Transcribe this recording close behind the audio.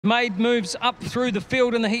Made moves up through the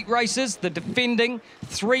field in the heat races. The defending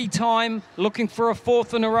three-time, looking for a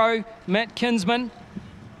fourth in a row, Matt Kinsman.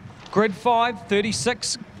 Grid 5,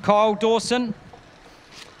 36, Kyle Dawson.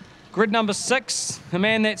 Grid number 6, a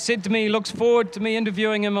man that said to me he looks forward to me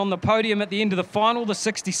interviewing him on the podium at the end of the final, the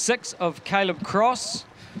 66 of Caleb Cross.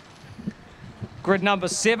 Grid number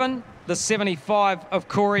 7, the 75 of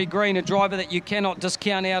Corey Green, a driver that you cannot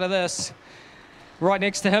discount out of this. Right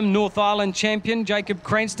next to him, North Island champion, Jacob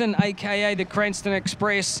Cranston, a.k.a. the Cranston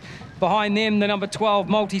Express. Behind them, the number 12,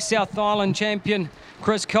 multi-South Island champion,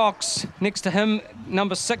 Chris Cox. Next to him,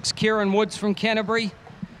 number 6, Kieran Woods from Canterbury.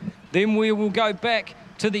 Then we will go back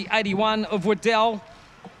to the 81 of Waddell.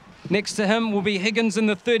 Next to him will be Higgins in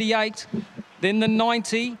the 38. Then the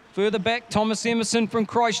 90, further back, Thomas Emerson from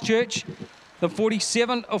Christchurch. The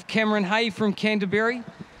 47 of Cameron Hay from Canterbury.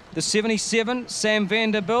 The 77, Sam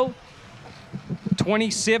Vanderbilt.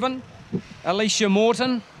 27, Alicia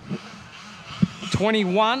Morton.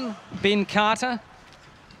 21, Ben Carter.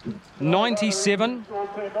 97,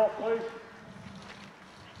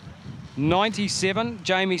 97,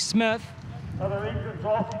 Jamie Smith.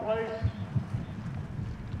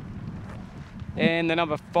 And the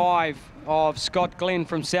number 5 of Scott Glenn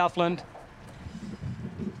from Southland.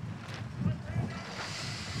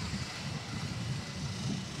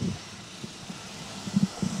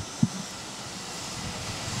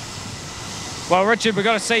 Well, Richard, we've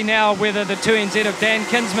got to see now whether the 2NZ of Dan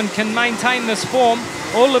Kinsman can maintain this form.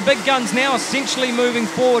 All the big guns now essentially moving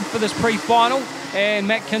forward for this pre-final, and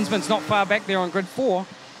Matt Kinsman's not far back there on grid 4.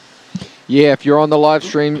 Yeah, if you're on the live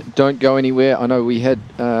stream, don't go anywhere. I know we had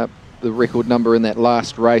the record number in that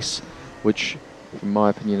last race, which, in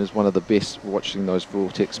my opinion, is one of the best watching those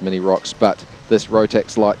Vortex mini rocks. But this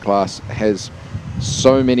Rotax Light class has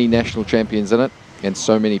so many national champions in it, and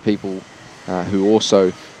so many people who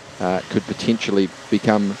also could potentially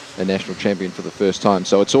become a national champion for the first time.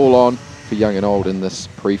 So it's all on for young and old in this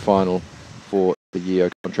pre-final for the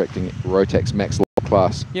Yeo contracting Rotax Max Light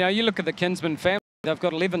class. You know, you look at the Kinsman family, they've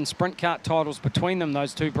got 11 sprint kart titles between them,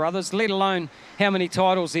 those two brothers, let alone how many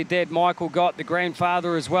titles their dad Michael got, the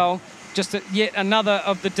grandfather as well. Just yet another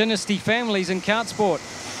of the dynasty families in kart sport.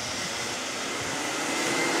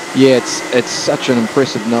 Yeah, it's such an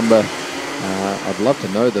impressive number. I'd love to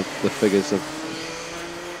know the figures of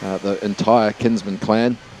the entire Kinsman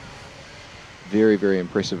clan. Very, very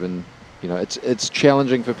impressive, and you know, it's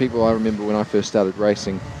challenging for people. I remember when I first started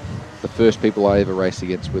racing, the first people I ever raced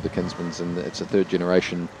against were the Kinsmans, and it's a third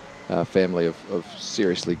generation family of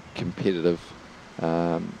seriously competitive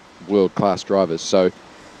world-class drivers. So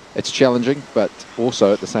it's challenging, but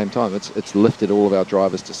also at the same time, it's lifted all of our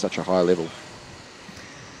drivers to such a high level.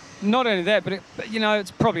 Not only that, but you know,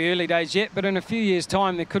 it's probably early days yet, but in a few years'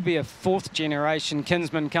 time, there could be a fourth generation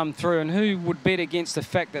Kinsman come through, and who would bet against the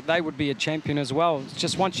fact that they would be a champion as well? It's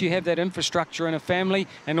just once you have that infrastructure in a family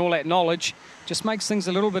and all that knowledge, just makes things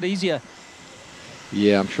a little bit easier.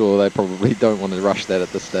 Yeah, I'm sure they probably don't want to rush that at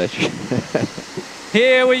this stage.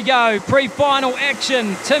 Here we go, pre-final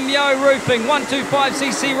action. Tim Yeo Roofing,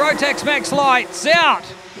 125cc Rotax Max Lights out.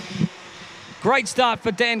 Great start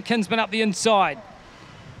for Dan Kinsman up the inside.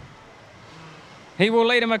 He will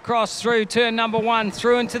lead him across through turn number 1,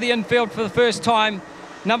 through into the infield for the first time.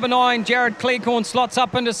 Number 9, Jared Cleghorn slots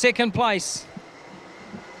up into second place.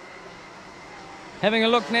 Having a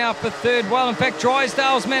look now for third. Well, in fact,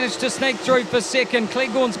 Drysdale's managed to sneak through for second.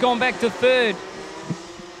 Cleghorn's gone back to third.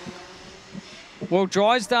 Well,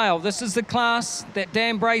 Drysdale, this is the class that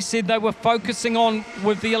Dan Bray said they were focusing on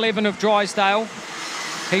with the 11 of Drysdale.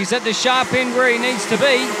 He's at the sharp end where he needs to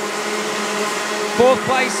be. Fourth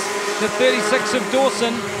place, the 36 of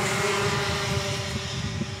Dawson.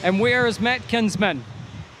 And where is Matt Kinsman?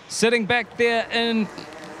 Sitting back there in,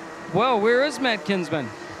 well, where is Matt Kinsman?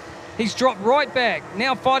 He's dropped right back,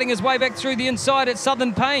 now fighting his way back through the inside at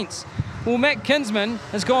Southern Paints. Well, Matt Kinsman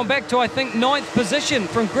has gone back to, I think, 9th position,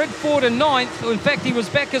 from grid 4 to 9th. In fact, he was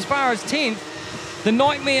back as far as 10th. The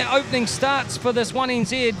nightmare opening starts for this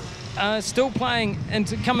 1NZ still playing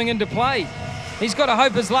and coming into play. He's got to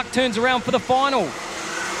hope his luck turns around for the final.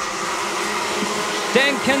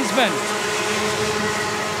 Dan Kinsman,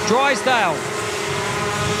 Drysdale,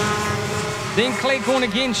 then Cleghorn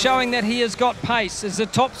again showing that he has got pace as the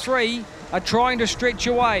top 3 are trying to stretch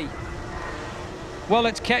away. Well,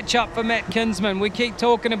 it's catch up for Matt Kinsman. We keep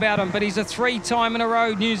talking about him, but he's a 3-time in a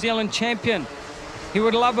row New Zealand champion. He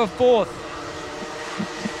would love a 4th.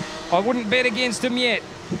 I wouldn't bet against him yet.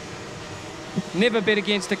 Never bet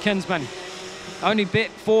against a Kinsman. Only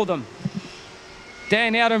bet for them.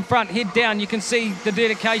 Dan out in front, head down. You can see the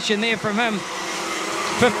dedication there from him.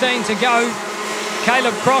 15 to go.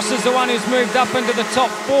 Caleb Cross is the one who's moved up into the top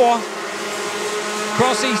 4.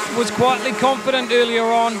 Crossy was quietly confident earlier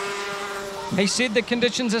on. He said the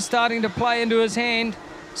conditions are starting to play into his hand.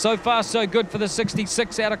 So far, so good for the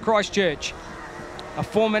 66 out of Christchurch, a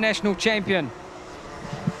former national champion.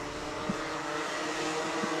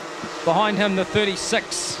 Behind him, the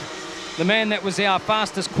 36, the man that was our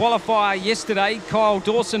fastest qualifier yesterday, Kyle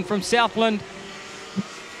Dawson from Southland.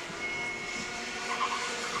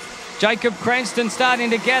 Jacob Cranston starting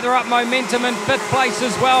to gather up momentum in 5th place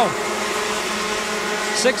as well.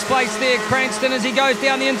 6th place there, Cranston, as he goes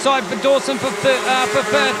down the inside for Dawson for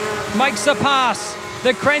 5th. Makes the pass.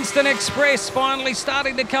 The Cranston Express finally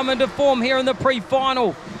starting to come into form here in the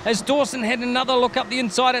pre-final, as Dawson had another look up the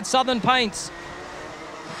inside at Southern Paints.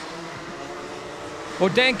 Well,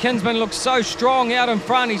 Dan Kinsman looks so strong out in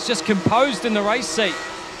front. He's just composed in the race seat.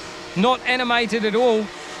 Not animated at all.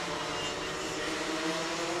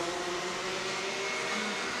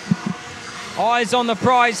 Eyes on the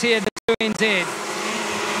prize here, the 2NZ.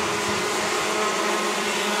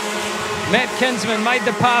 Matt Kinsman made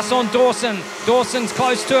the pass on Dawson. Dawson's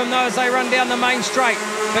close to him though as they run down the main straight.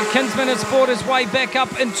 But Kinsman has fought his way back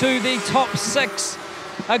up into the top 6.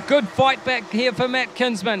 A good fight back here for Matt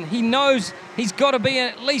Kinsman. He knows he's got to be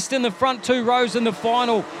at least in the front 2 rows in the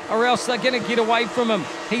final, or else they're going to get away from him.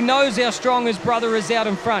 He knows how strong his brother is out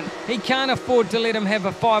in front. He can't afford to let him have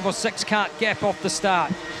a 5 or 6 cart gap off the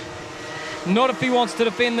start. Not if he wants to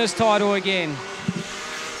defend this title again.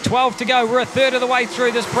 12 to go. We're a third of the way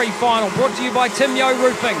through this pre-final. Brought to you by Tim Yo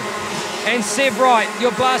Roofing and Sev Wright,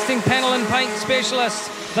 your blasting panel and paint specialists.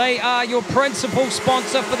 They are your principal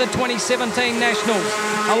sponsor for the 2017 Nationals,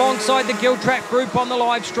 alongside the Giltrap Group on the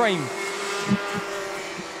live stream.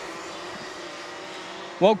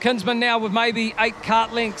 Well, Kinsman now with maybe 8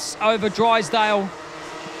 cart lengths over Drysdale.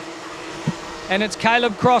 And it's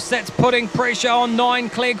Caleb Cross that's putting pressure on 9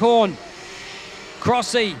 Cleghorn.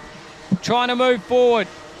 Crossy trying to move forward.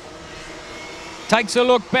 Takes a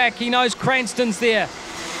look back. He knows Cranston's there.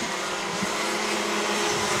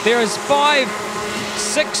 There is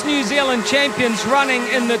 6 New Zealand champions running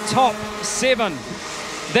in the top 7.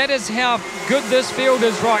 That is how good this field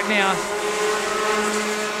is right now.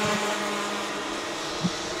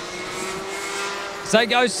 So they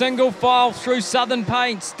go single file through Southern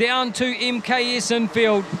Paints down to MKS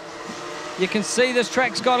infield. You can see this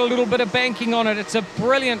track's got a little bit of banking on it. It's a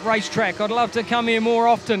brilliant racetrack. I'd love to come here more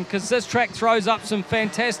often because this track throws up some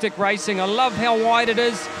fantastic racing. I love how wide it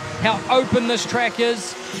is, how open this track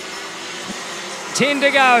is. 10 to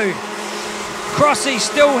go. Crossy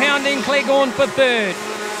still hounding Cleghorn for 3rd.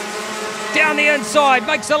 Down the inside,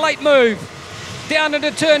 makes a late move. Down into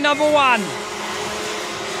turn number 1.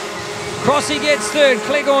 Crossy gets 3rd.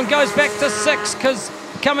 Cleghorn goes back to 6 because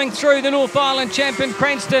coming through the North Island champion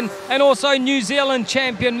Cranston and also New Zealand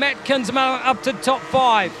champion Matt Kinsman up to top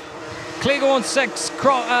 5. Cleghorn 6,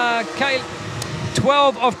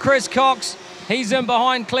 12 of Chris Cox. He's in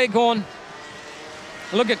behind Cleghorn.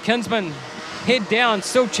 Look at Kinsman, head down,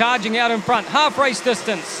 still charging out in front. Half race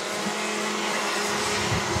distance.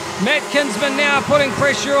 Matt Kinsman now putting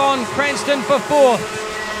pressure on Cranston for 4th.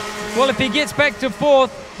 Well, if he gets back to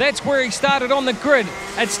 4th, that's where he started on the grid.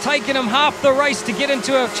 It's taken him half the race to get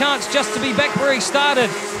into a chance just to be back where he started.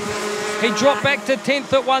 He dropped back to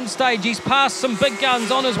 10th at one stage. He's passed some big guns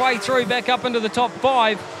on his way through back up into the top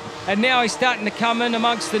 5. And now he's starting to come in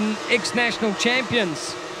amongst the ex-national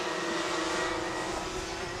champions.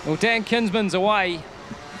 Well, Dan Kinsman's away.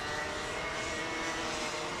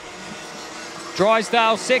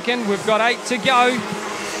 Drysdale 2nd. We've got 8 to go.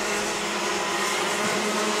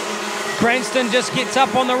 Cranston just gets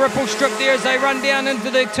up on the ripple strip there as they run down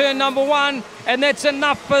into the turn number 1, and that's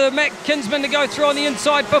enough for Matt Kinsman to go through on the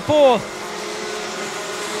inside for 4th.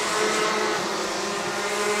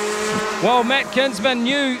 Well, Matt Kinsman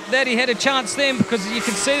knew that he had a chance then because you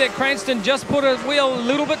can see that Cranston just put a wheel a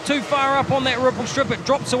little bit too far up on that ripple strip. It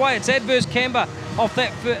drops away. It's adverse camber off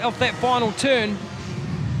that final turn,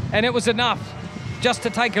 and it was enough just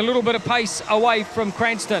to take a little bit of pace away from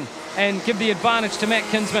Cranston and give the advantage to Matt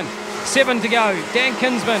Kinsman. 7 to go. Dan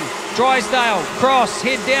Kinsman, Drysdale, Cross,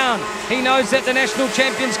 head down. He knows that the national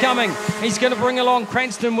champion's coming. He's going to bring along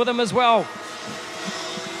Cranston with him as well.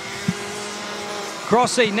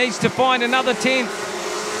 Crossy needs to find another 10th.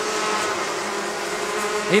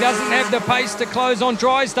 He doesn't have the pace to close on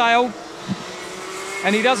Drysdale.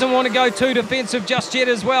 And he doesn't want to go too defensive just yet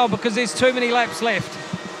as well because there's too many laps left.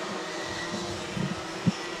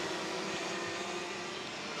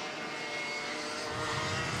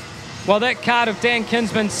 Well, that card of Dan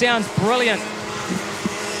Kinsman sounds brilliant.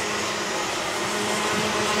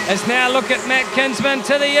 As now look at Matt Kinsman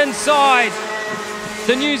to the inside.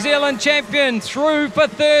 the New Zealand champion, through for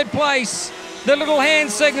third place. The little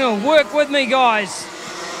hand signal, work with me guys.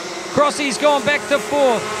 Crossy's gone back to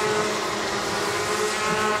fourth.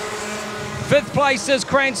 Fifth place is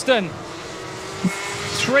Cranston.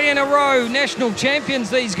 3 in a row, national champions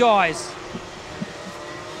these guys.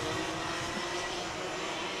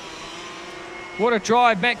 What a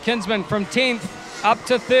drive, Matt Kinsman from 10th up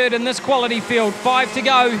to 3rd in this quality field. 5 to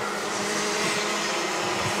go.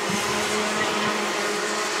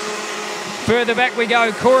 Further back we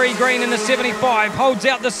go, Corey Green in the 75, holds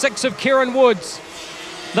out the 6 of Kieran Woods.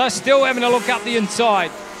 They're still having a look up the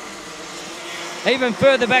inside. Even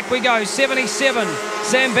further back we go, 77,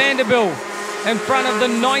 Sam Vanderbilt in front of the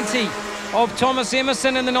 90 of Thomas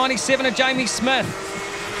Emerson and the 97 of Jamie Smith.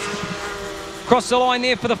 Cross the line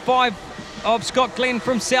there for the 5 of Scott Glenn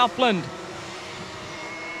from Southland.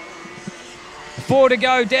 4 to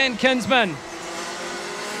go, Dan Kinsman.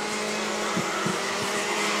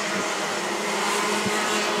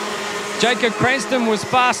 Jacob Cranston was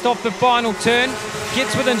fast off the final turn.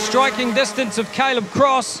 Gets within striking distance of Caleb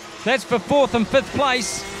Cross. That's for 4th and 5th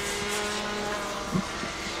place.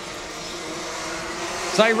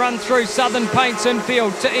 They run through Southern Paints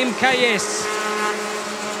infield to MKS.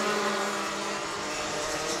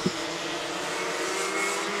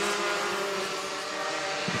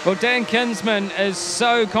 Well, Dan Kinsman is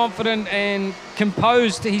so confident and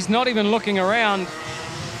composed, he's not even looking around.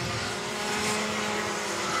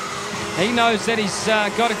 He knows that he's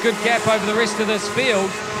got a good gap over the rest of this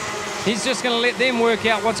field. He's just going to let them work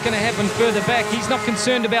out what's going to happen further back. He's not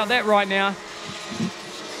concerned about that right now.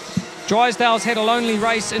 Drysdale's had a lonely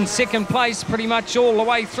race in 2nd place pretty much all the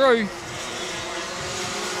way through.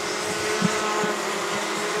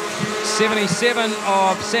 77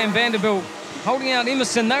 of Sam Vanderbilt holding out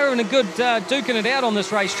Emerson. They were in a good duking it out on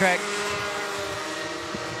this racetrack.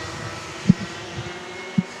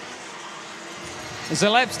 As the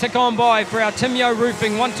laps tick on by for our Timyo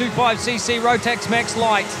Roofing 125cc Rotax Max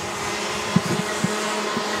Light.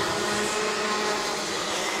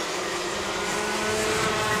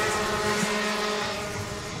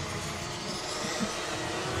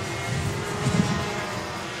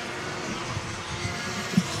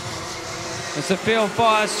 As the field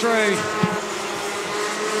fires through.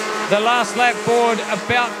 The last lap board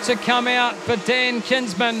about to come out for Dan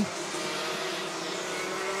Kinsman.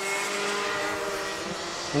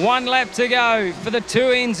 1 lap to go for the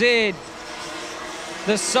 2NZ.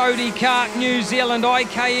 The Sodi Kart New Zealand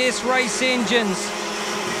IKS Race Engines.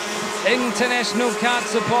 International Kart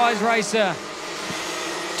Supplies racer.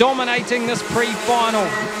 Dominating this pre-final.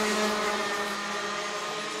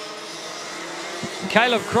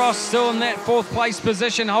 Caleb Cross still in that 4th place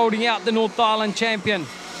position, holding out the North Island champion.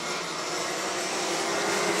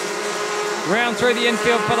 Round through the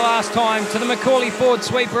infield for the last time to the Macaulay Ford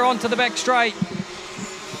sweeper onto the back straight.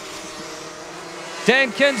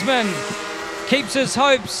 Dan Kinsman keeps his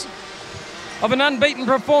hopes of an unbeaten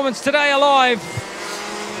performance today alive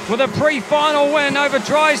with a pre-final win over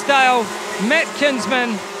Drysdale, Matt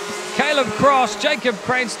Kinsman, Caleb Cross, Jacob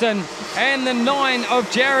Cranston, and the 9 of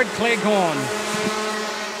Jared Cleghorn.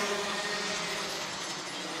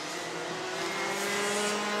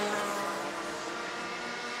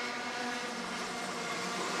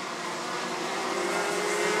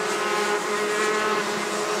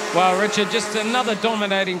 Well, Richard, just another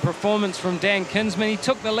dominating performance from Dan Kinsman. He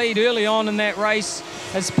took the lead early on in that race.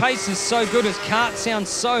 His pace is so good, his kart sounds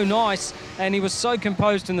so nice, and he was so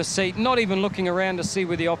composed in the seat, not even looking around to see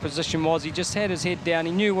where the opposition was. He just had his head down.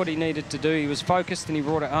 He knew what he needed to do. He was focused and he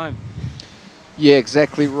brought it home. Yeah,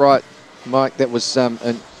 exactly right, Mike. That was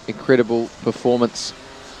an incredible performance,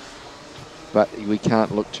 but we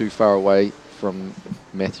can't look too far away from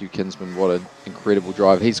Matthew Kinsman. What an incredible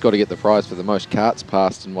drive. He's got to get the prize for the most karts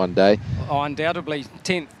passed in one day. Oh, undoubtedly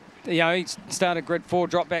 10th. You know, he started grid 4,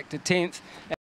 dropped back to 10th.